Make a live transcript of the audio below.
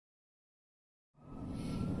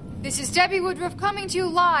This is Debbie Woodruff coming to you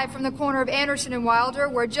live from the corner of Anderson and Wilder,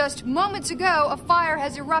 where just moments ago a fire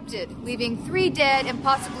has erupted, leaving 3 dead and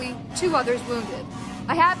possibly 2 others wounded.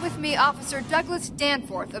 I have with me Officer Douglas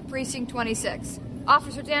Danforth of Precinct 26.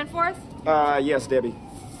 Officer Danforth? Yes, Debbie.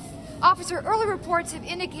 Officer, early reports have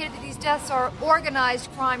indicated that these deaths are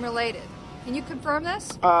organized crime related. Can you confirm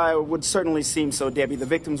this? It would certainly seem so, Debbie. The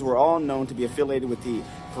victims were all known to be affiliated with the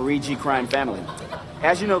Parigi crime family.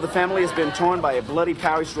 As you know, the family has been torn by a bloody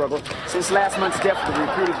power struggle since last month's death of the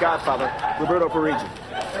reputed godfather, Roberto Parigi.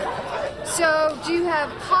 So, do you have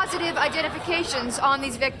positive identifications on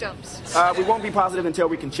these victims? We won't be positive until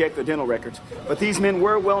we can check their dental records. But these men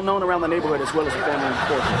were well known around the neighborhood as well as the family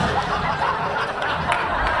importance.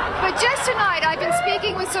 But just tonight, I've been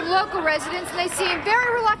speaking with some local residents, and they seem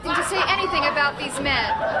very reluctant to say anything about these men.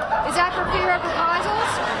 Is that for fear of reprisals?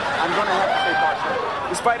 I'm going to have to say partially.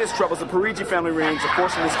 Despite its troubles, the Parigi family remains a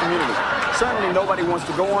force in this community. Certainly nobody wants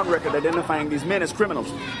to go on record identifying these men as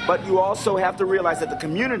criminals. But you also have to realize that the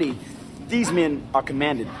community, these men are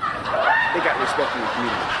commanded. They got respect in the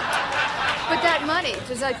community. But that money,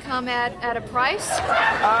 does that come at a price?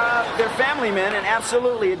 They're family men, and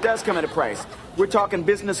absolutely it does come at a price. We're talking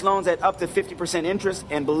business loans at up to 50% interest,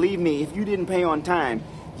 and believe me, if you didn't pay on time,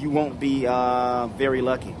 you won't be very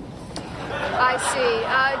lucky. I see.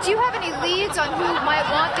 Do you have any leads on who might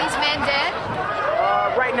want these men dead?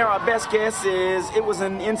 Right now, our best guess is it was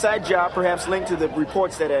an inside job, perhaps linked to the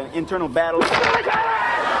reports that an internal battle... So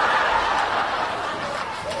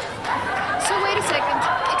wait a second.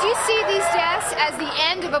 Do you see these deaths as the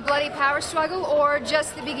end of a bloody power struggle, or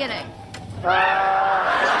just the beginning?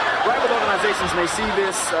 Rival organizations may see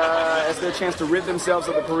this as their chance to rid themselves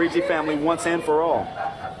of the Parigi family once and for all.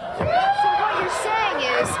 So what you're saying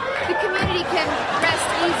is the community can rest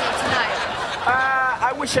easy tonight.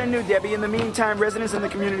 I wish I knew, Debbie. In the meantime, residents in the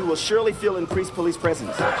community will surely feel increased police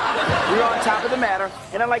presence. We're on top of the matter,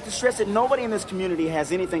 and I'd like to stress that nobody in this community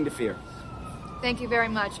has anything to fear. Thank you very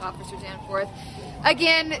much, Officer Danforth.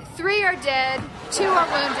 Again, 3 are dead, 2 are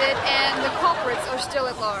wounded, and the culprits are still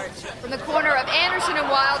at large. From the corner of Anderson and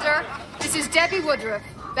Wilder, this is Debbie Woodruff.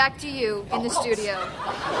 Back to you in the studio.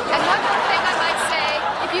 And one more thing I might say,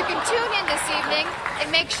 if you can tune in this evening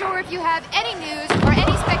and make sure if you have any news or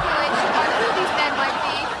any speculation on who these men might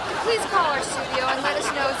be, please call our studio and let us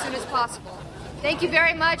know as soon as possible. Thank you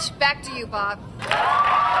very much. Back to you, Bob.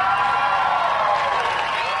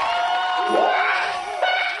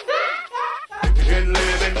 In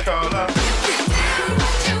living color.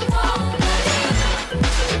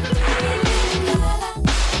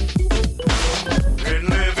 In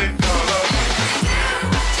living color.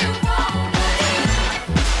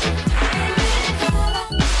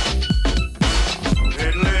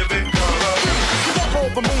 In living color. You walk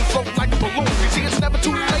over moon, float like a balloon. You see, it's never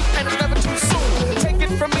too late and it's never too soon. Take it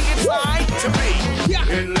from me, it's lied to me. Yeah.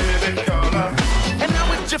 In living color. And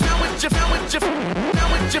now it's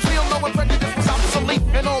you feel no one prejudice was obsolete.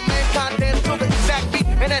 And all mankind danced to the exact beat.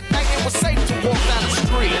 And at night it was safe to walk down the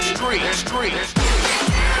street. In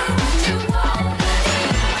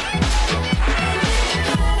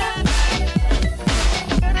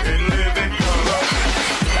living color.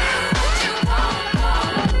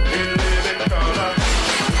 In living color.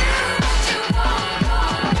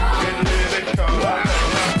 In living color.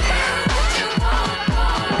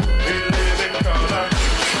 In living color.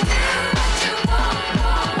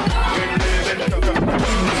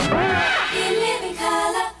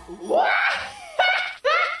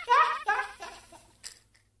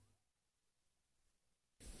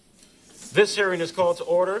 This hearing is called to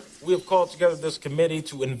order. We have called together this committee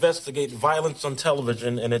to investigate violence on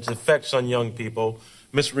television and its effects on young people.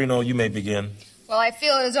 Ms. Reno, you may begin. Well, I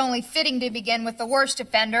feel it is only fitting to begin with the worst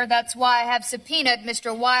offender. That's why I have subpoenaed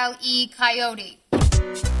Mr. Wile Coyote.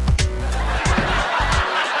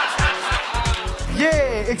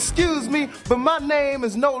 Yeah, excuse me, but my name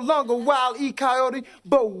is no longer Wile E. Coyote,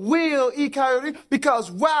 but Will E. Coyote,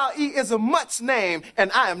 because Wile E. is a mutt's name,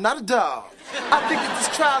 and I am not a dog. I think that this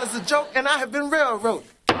trial is a joke, and I have been railroaded.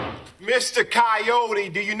 Mr. Coyote,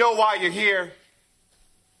 do you know why you're here?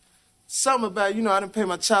 Something about, I didn't pay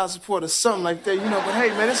my child support or something like that, but hey,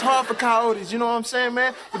 man, it's hard for coyotes, you know what I'm saying,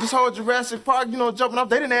 man? With this whole Jurassic Park, jumping off,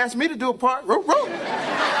 they didn't ask me to do a part. Root, root.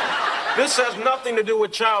 This has nothing to do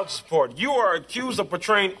with child support. You are accused of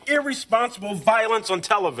portraying irresponsible violence on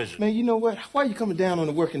television. Man, you know what? Why are you coming down on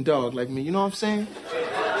a working dog like me? You know what I'm saying?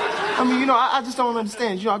 I mean, I just don't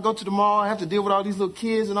understand. I go to the mall, I have to deal with all these little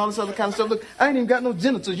kids and all this other kind of stuff. Look, I ain't even got no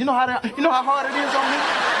genitals. You know how hard it is on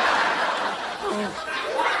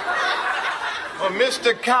me?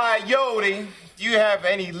 Mr. Coyote, do you have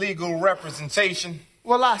any legal representation?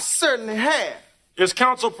 Well, I certainly have. Is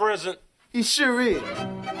counsel present? He sure is. State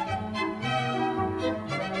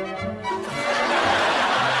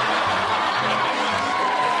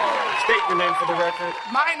your name for the record.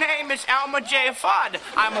 My name is Elmer J. Fudd.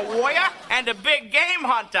 I'm a warrior and a big game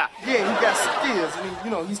hunter. Yeah, he got skills,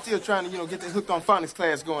 and he's still trying to, get that hooked on phonics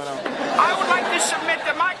class going on. I would like to submit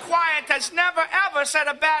that my client has never, ever set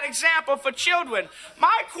a bad example for children.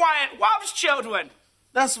 My client loves children.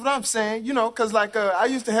 That's what I'm saying, because, I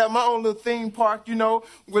used to have my own little theme park,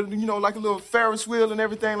 with, like a little Ferris wheel and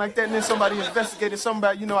everything like that, and then somebody investigated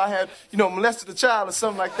somebody, I had, molested a child or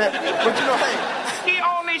something like that. But, hey. He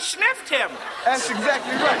only sniffed him. That's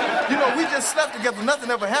exactly right. We just slept together.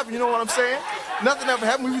 Nothing ever happened, you know what I'm saying? Nothing ever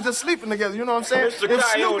happened. We were just sleeping together, you know what I'm saying? Mr.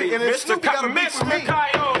 Coyote, Mr.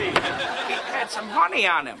 Coyote. He had some honey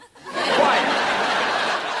on him. Quiet.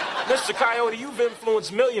 Mr. Coyote, you've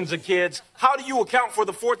influenced millions of kids. How do you account for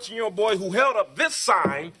the 14-year-old boy who held up this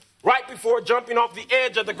sign right before jumping off the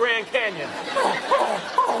edge of the Grand Canyon?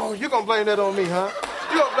 Oh, you're going to blame that on me, huh?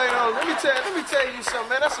 You're going to blame that on me. Let me tell you something,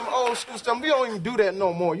 man. That's some old school stuff. We don't even do that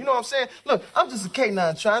no more. You know what I'm saying? Look, I'm just a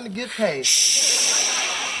K9 trying to get paid.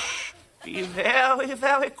 Shh. Be very,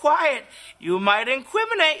 very quiet. You might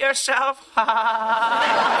incriminate yourself.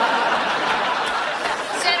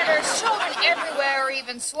 Senators, children everywhere are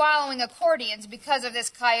even swallowing accordions because of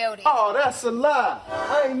this coyote. Oh, that's a lie.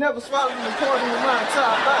 I ain't never swallowed an accordion in my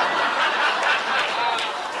entire life.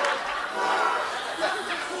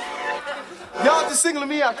 Y'all just singling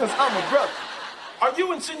me out because I'm a brother. Are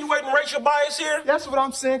you insinuating racial bias here? That's what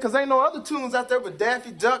I'm saying, because ain't no other tunes out there with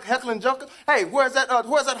Daffy Duck, Heckling Joker. Hey, where's that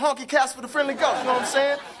honky Casper the Friendly Ghost, you know what I'm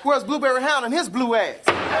saying? Where's Blueberry Hound and his blue ass?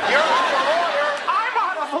 You're out of order. I'm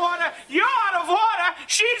out of order. You're out of order.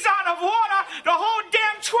 She's out of order. The whole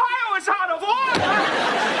damn trial is out of order.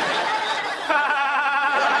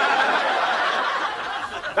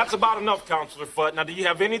 That's about enough, Counselor Fudd. Now, do you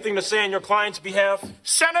have anything to say on your client's behalf?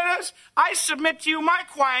 Senators, I submit to you my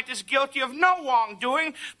client is guilty of no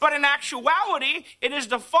wrongdoing, but in actuality, it is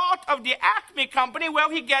the fault of the Acme Company where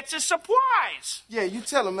he gets his supplies. Yeah, you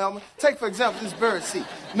tell him, Elmer. Take, for example, this bird seed.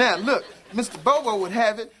 Now, look, Mr. Bobo would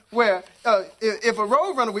have it where if a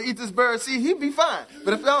road runner would eat this bird seed, he'd be fine.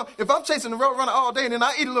 But if I'm chasing the road runner all day and then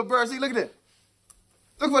I eat a little bird seed, look at this.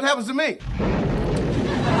 Look what happens to me.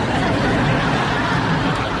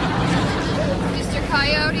 Mr.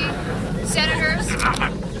 Coyote, senators,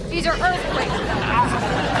 these are earthquakes.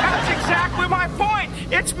 That's exactly my point.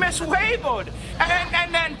 It's mislabeled.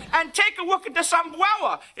 And take a look at this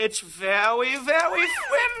umbrella. It's very, very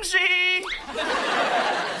flimsy.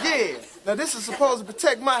 Yeah. Now, this is supposed to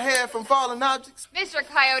protect my hair from falling objects. Mr.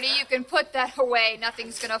 Coyote, you can put that away.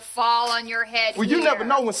 Nothing's gonna fall on your head. Well, you here. never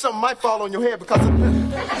know when something might fall on your head because of this.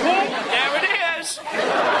 There it is.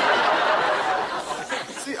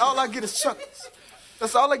 See, all I get is chuckles.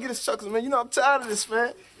 That's all I get is chuckles, man. I'm tired of this,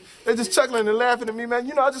 man. They're just chuckling and laughing at me, man.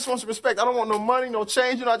 I just want some respect. I don't want no money, no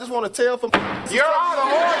change. I just want a tail from... You're out of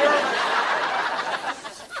order.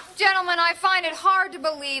 Gentlemen, I find it hard to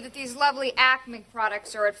believe that these lovely Acme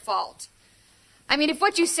products are at fault. I mean, if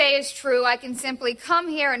what you say is true, I can simply come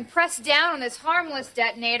here and press down on this harmless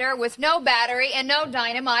detonator with no battery and no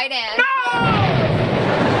dynamite and... No!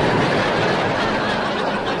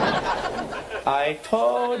 I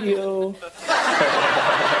told you.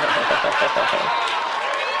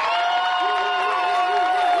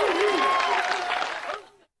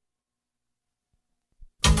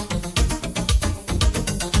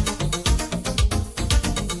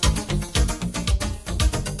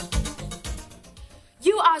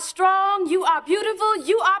 You are strong, you are beautiful,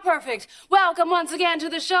 you are perfect. Welcome once again to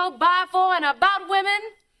the show by, for, and about women.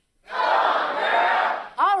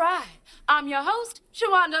 All right, I'm your host,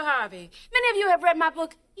 Shawanda Harvey. Many of you have read my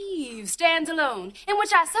book, Eve Stands Alone, in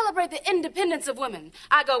which I celebrate the independence of women.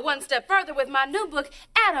 I go one step further with my new book,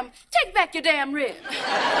 Adam, Take Back Your Damn Rib. All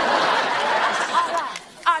right.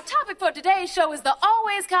 Our topic for today's show is the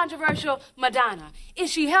always controversial Madonna.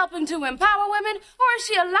 Is she helping to empower women, or is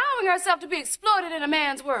she allowing herself to be exploited in a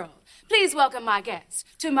man's world? Please welcome my guest.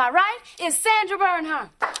 To my right is Sandra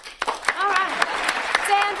Bernhardt. All right.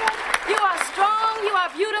 Sandra, you are strong, you are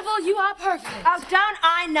beautiful, you are perfect. Oh, don't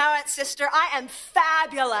I know it, sister? I am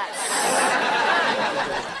fabulous.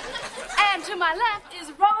 And to my left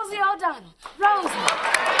is Rosie O'Donnell. Rosie,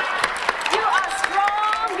 you are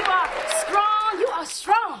strong, you are strong, you are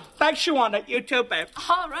strong. Thanks, Shawanda. You too, babe.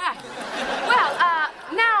 All right. Well,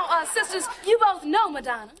 now, sisters, you both know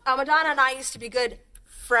Madonna. Oh, Madonna and I used to be good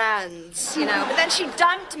friends, but then she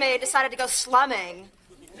dumped me and decided to go slumming.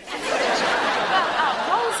 Well,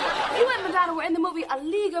 Rosie, you and Madonna daughter were in the movie A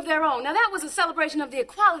League of Their Own. Now, that was a celebration of the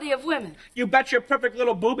equality of women. You bet your perfect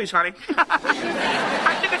little boobies, honey.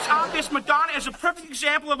 I think it's obvious Madonna is a perfect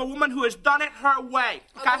example of a woman who has done it her way.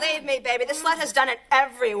 Okay? Oh, believe me, baby, this slut has done it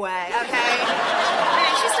every way, okay? I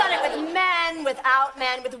mean, she's done it with men, without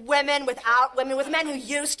men, with women, without women, with men who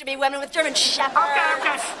used to be women, with German shepherds.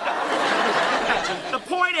 Okay. The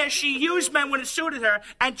point is, she used men when it suited her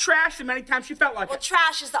and trashed them anytime she felt like Well, it.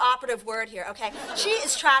 trash is the operative word here, okay? She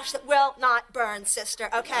is trash that will not burn, sister,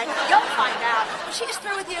 okay? You'll find out. When she is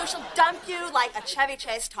through with you, she'll dump you like a Chevy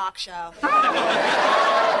Chase talk show.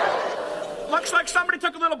 Looks like somebody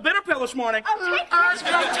took a little bitter pill this morning. Oh, take yours,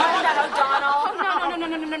 girl. Turn that O'Donnell.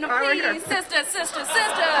 No, please, sisters.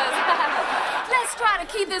 Let's try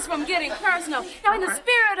to keep this from getting personal. Now, in the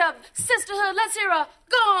spirit of sisterhood, let's hear a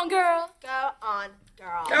go on, girl. Go on,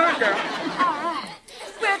 girl. Go on, girl. All right.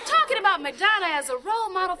 We're talking about Madonna as a role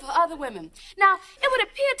model for other women. Now, it would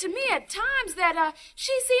appear to me at times that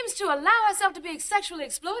she seems to allow herself to be sexually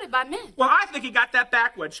exploited by men. Well, I think he got that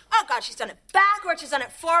backwards. Oh, God, she's done it backwards, she's done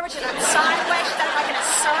it forward, she's done it sideways, she's done it like in a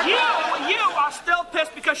circle. You are still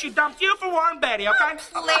pissed because she dumped you for Warren Beatty, okay?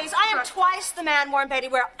 Oh, please, I am twice the man Warren Beatty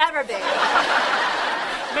will ever be.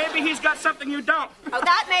 Maybe he's got something you don't. Oh,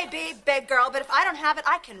 that may be, big girl, but if I don't have it,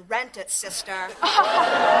 I can rent it, sister. Well,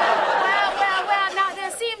 now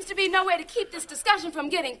there seems to be no way to keep this discussion from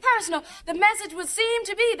getting personal. The message would seem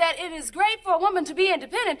to be that it is great for a woman to be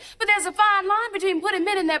independent, but there's a fine line between putting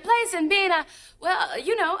men in their place and being I'm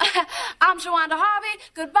Shawanda Harvey,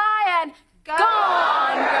 goodbye and go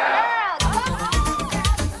on, girl.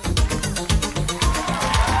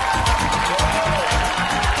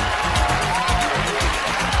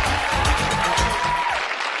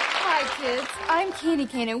 Kids, I'm Candy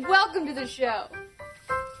Cane, and welcome to the show.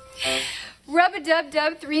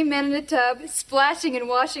 Rub-a-dub-dub, 3 men in a tub, splashing and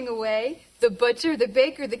washing away. The butcher, the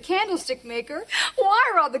baker, the candlestick maker.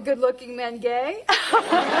 Why are all the good-looking men gay?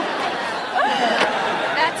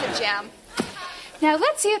 That's a gem. Now,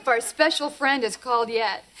 let's see if our special friend has called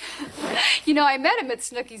yet. You know, I met him at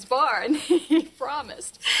Snooky's bar, and he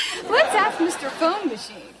promised. Let's ask Mr. Phone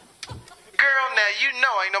Machine. Girl, now you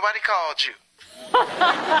know ain't nobody called you.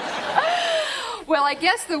 Well, I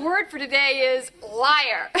guess the word for today is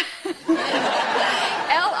liar.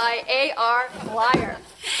 L-I-A-R, liar.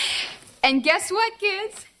 And guess what,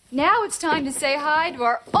 kids? Now it's time to say hi to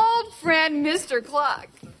our old friend, Mr. Clock.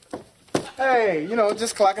 Hey,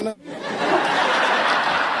 just clocking up.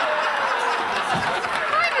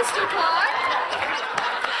 Hi, Mr. Clock.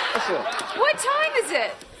 What's up? What time is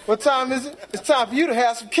it? What time is it? It's time for you to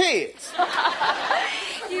have some kids.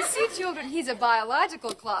 You see, children, he's a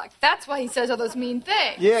biological clock. That's why he says all those mean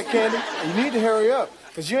things. Yeah, Candy, you need to hurry up,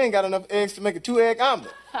 because you ain't got enough eggs to make a 2-egg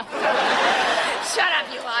omelet. Shut up,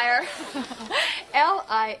 you liar.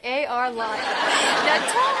 L-I-A-R, liar. Now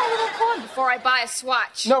tell my little poem before I buy a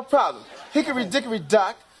swatch. No problem. Hickory dickory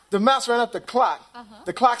dock, the mouse ran up the clock.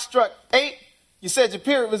 The clock struck 8. You said your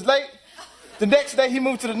period was late. The next day, he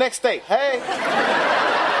moved to the next state. Hey.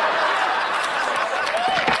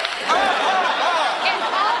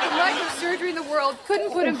 In the world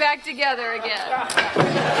couldn't put him back together again.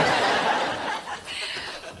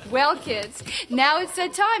 Well, kids, now it's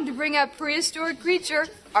that time to bring up prehistoric creature,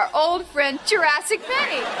 our old friend Jurassic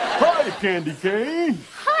Benny. Hi, Candy Cane.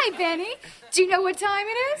 Hi, Benny. Do you know what time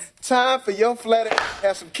it is? Time for your flatty to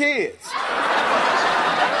have some kids.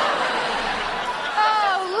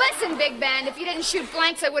 Oh, listen, Big Ben. If you didn't shoot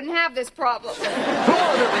blanks, I wouldn't have this problem. Come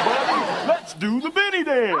on, everybody. Let's do the Benny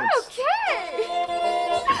dance. Okay.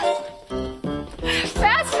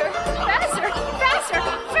 Faster, faster, faster,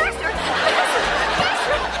 faster, faster, faster,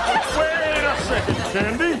 faster. Wait a second,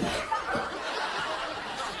 Candy.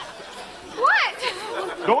 What?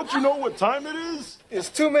 Don't you know what time it is? It's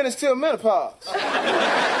 2 minutes till menopause.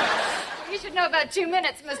 You should know about 2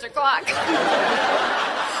 minutes, Mr. Clock.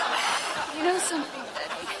 You know something,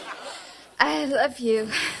 Betty? I love you.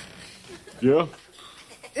 Yeah?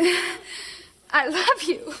 I love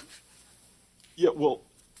you. Yeah, well,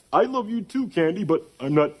 I love you too, Candy, but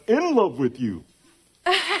I'm not in love with you.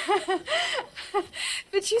 But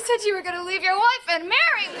you said you were going to leave your wife and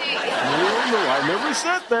marry me. No, I never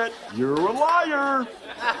said that. You're a liar.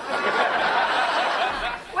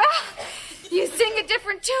 Well, you sing a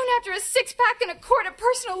different tune after a 6-pack and a quart of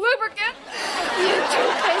personal lubricant. You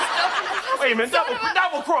two-faced open. Wait a minute,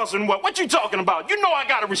 double crossing what? What you talking about? You know I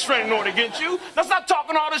got a restraining order against you. Now stop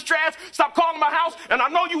talking all this trash. Stop calling my house. And I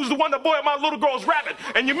know you was the one that boiled my little girl's rabbit.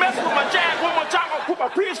 And you mess with my jag one more time, I'll put my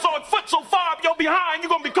prehistoric foot so far up your behind, you're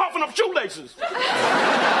gonna be coughing up shoelaces.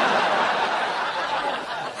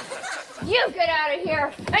 You get out of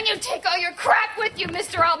here, and you take all your crap with you,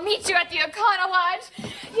 mister. I'll meet you at the Econo Lodge.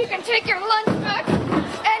 You can take your lunchbox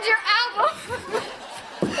and your album.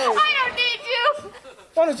 I don't need you.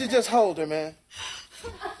 Why don't you just hold her, man?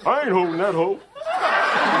 I ain't holding that hoe.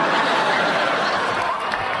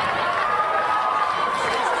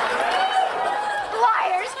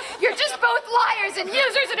 Liars! You're just both liars and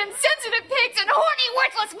users and insensitive pigs and horny,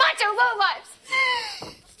 worthless macho lowlifes.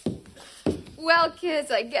 Well,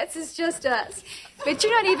 kids, I guess it's just us. But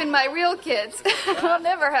you're not even my real kids. I'll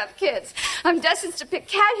never have kids. I'm destined to pick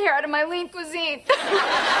cat hair out of my lean cuisine.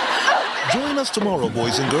 Join us tomorrow,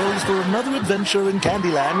 boys and girls, for another adventure in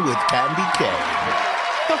Candyland with Candy K.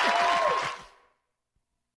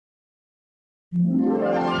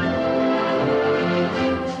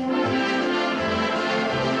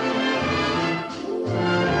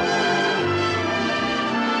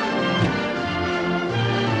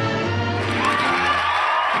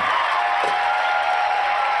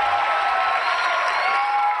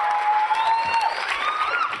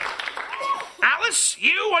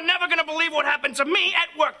 You are never going to believe what happened to me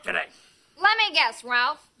at work today. Let me guess,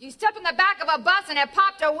 Ralph. You stepped in the back of a bus and it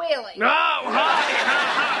popped a wheelie. Oh, hi,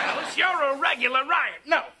 Alice. You're a regular riot.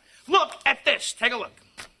 No. Look at this. Take a look.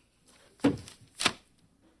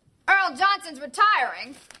 Earl Johnson's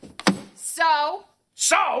retiring. So?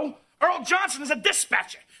 So? Earl Johnson is a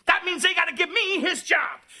dispatcher. That means they got to give me his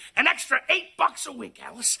job. An extra $8 a week,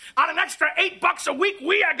 Alice. On an extra $8 a week,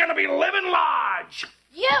 we are going to be living large.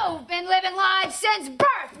 You've been living large since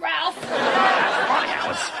birth, Ralph. That's funny,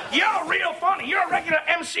 Alice. You're real funny. You're a regular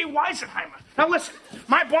MC Weisenheimer. Now listen,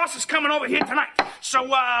 my boss is coming over here tonight. So,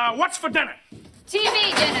 what's for dinner?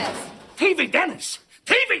 TV dinners. TV dinners?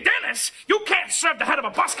 TV dinners? You can't serve the head of a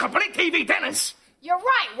bus company TV dinners. You're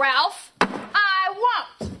right, Ralph. I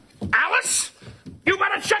won't. Alice, you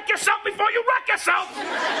better check yourself before you wreck yourself.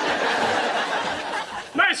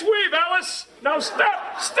 Nice weave, Alice. Now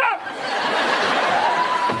step, step.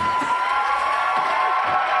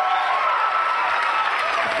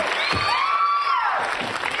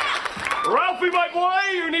 Ralphie, my boy,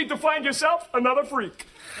 you need to find yourself another freak.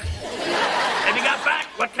 Have you got back?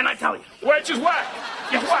 What can I tell you? Wedge is whack.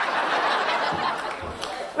 Yes, whack.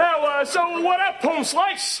 Now, so what up, Home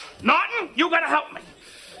Slice? Norton, you gotta help me.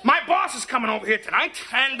 My boss is coming over here tonight,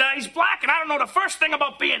 and he's black, and I don't know the first thing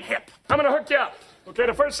about being hip. I'm gonna hook you up. Okay,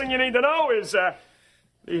 the first thing you need to know is the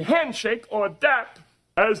handshake or dap,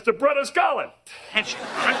 as the brothers call it. Handshake,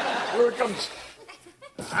 right? Here it comes.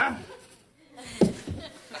 Huh?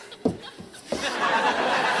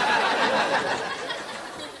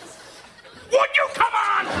 Would you come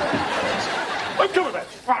on? I'm coming back.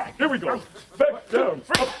 All right, here we go. Back down.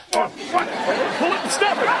 Up, up. Pull it and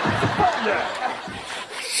step it. Yeah.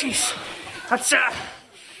 Jeez,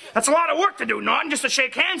 that's a lot of work to do, Norton. Just to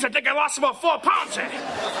shake hands, I think I lost about 4 pounds there.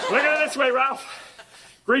 Look at it this way, Ralph.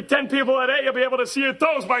 Greet 10 people a day, you'll be able to see your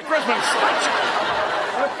toes by Christmas.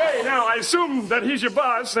 Okay, now, I assume that he's your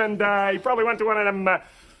boss, and he probably went to one of them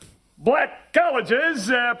black colleges,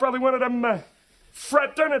 probably one of them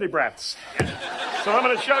fraternity brats. So I'm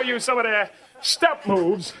going to show you some of the step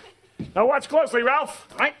moves. Now watch closely, Ralph.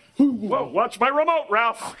 All right. Whoa, watch my remote,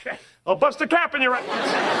 Ralph. Okay. I'll bust a cap in your eye.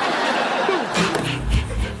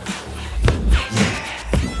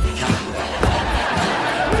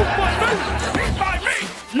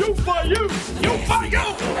 You by you! You by you!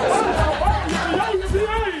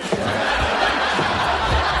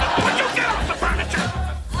 Would you get off the furniture?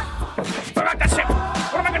 All right, that's it.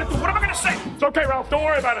 What am I going to do? What am I going to say? It's okay, Ralph. Don't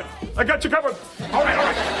worry about it. I got you covered. All right, all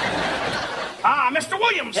right. Ah, Mr.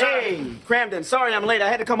 Williams. Hey, Cramden. Sorry I'm late. I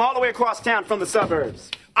had to come all the way across town from the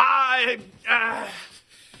suburbs.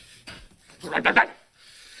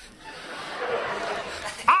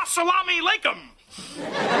 Assalamu alaikum.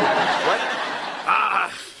 What?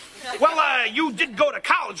 Well, you did go to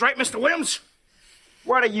college, right, Mr. Williams?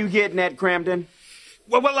 What are you getting at, Cramden?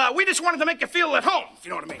 Well, we just wanted to make you feel at home, if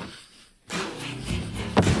you know what I mean.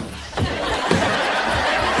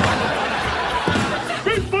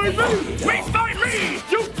 Me by me! Me by me!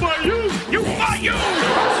 You by you! You by you!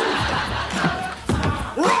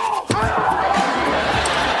 Roll!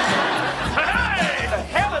 Hey! What the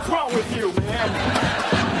hell is wrong with you, man?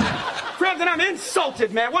 Cramden, I'm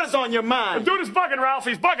insulted, man. What is on your mind? The dude is bugging, Ralph.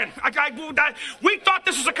 He's bugging. We thought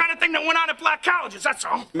this was the kind of thing that went on at black colleges, that's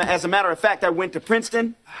all. As a matter of fact, I went to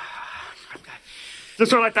Princeton.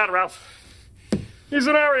 Just don't like that, Ralph. He's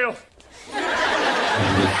an Ariel.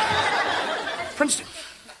 Princeton.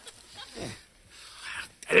 Yeah.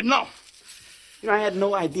 I didn't know. You know, I had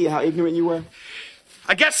no idea how ignorant you were.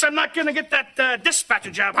 I guess I'm not going to get that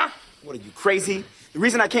dispatcher job, huh? What are you, crazy? The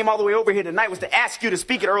reason I came all the way over here tonight was to ask you to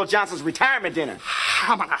speak at Earl Johnson's retirement dinner.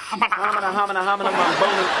 Hamana.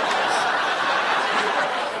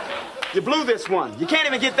 You blew this one. You can't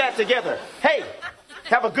even get that together. Hey,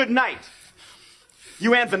 have a good night.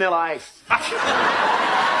 You and Vanilla Ice.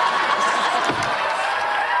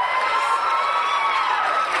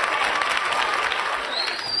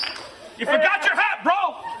 You forgot your hat, bro.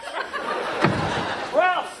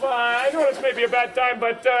 Ralph, I know this may be a bad time,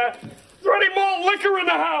 but is there any more liquor in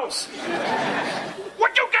the house?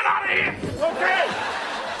 Would you get out of here? Okay.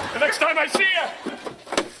 The next time I see you,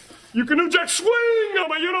 you can do just swing on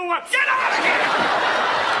me, you know what? Get out of here!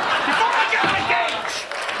 Before I get my gauge!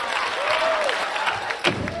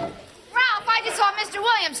 Ralph, I just saw Mr.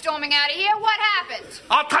 Williams storming out of here. What happened?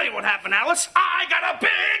 I'll tell you what happened, Alice. I got a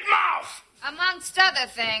big mouth! Amongst other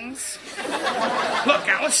things. Look,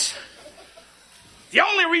 Alice. The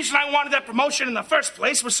only reason I wanted that promotion in the first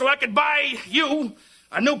place was so I could buy you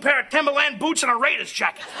a new pair of Timberland boots and a Raiders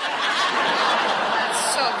jacket. That's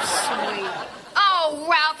so sweet. Oh,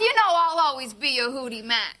 Ralph, you know I'll always be your Hootie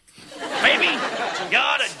Mac. Baby,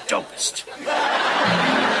 you're the dopest.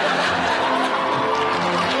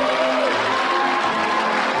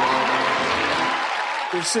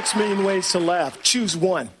 There's 6 million ways to laugh. Choose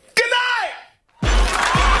one. Good night!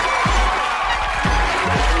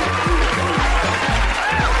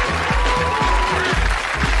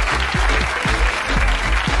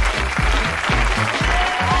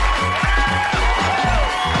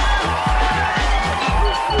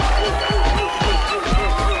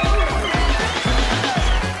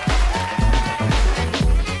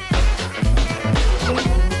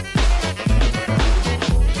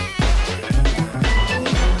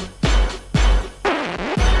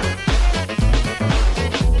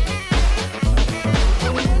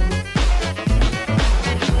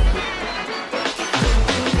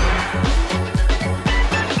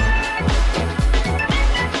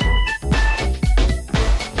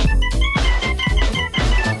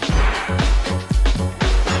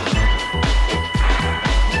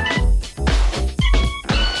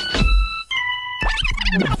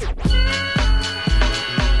 Thank you.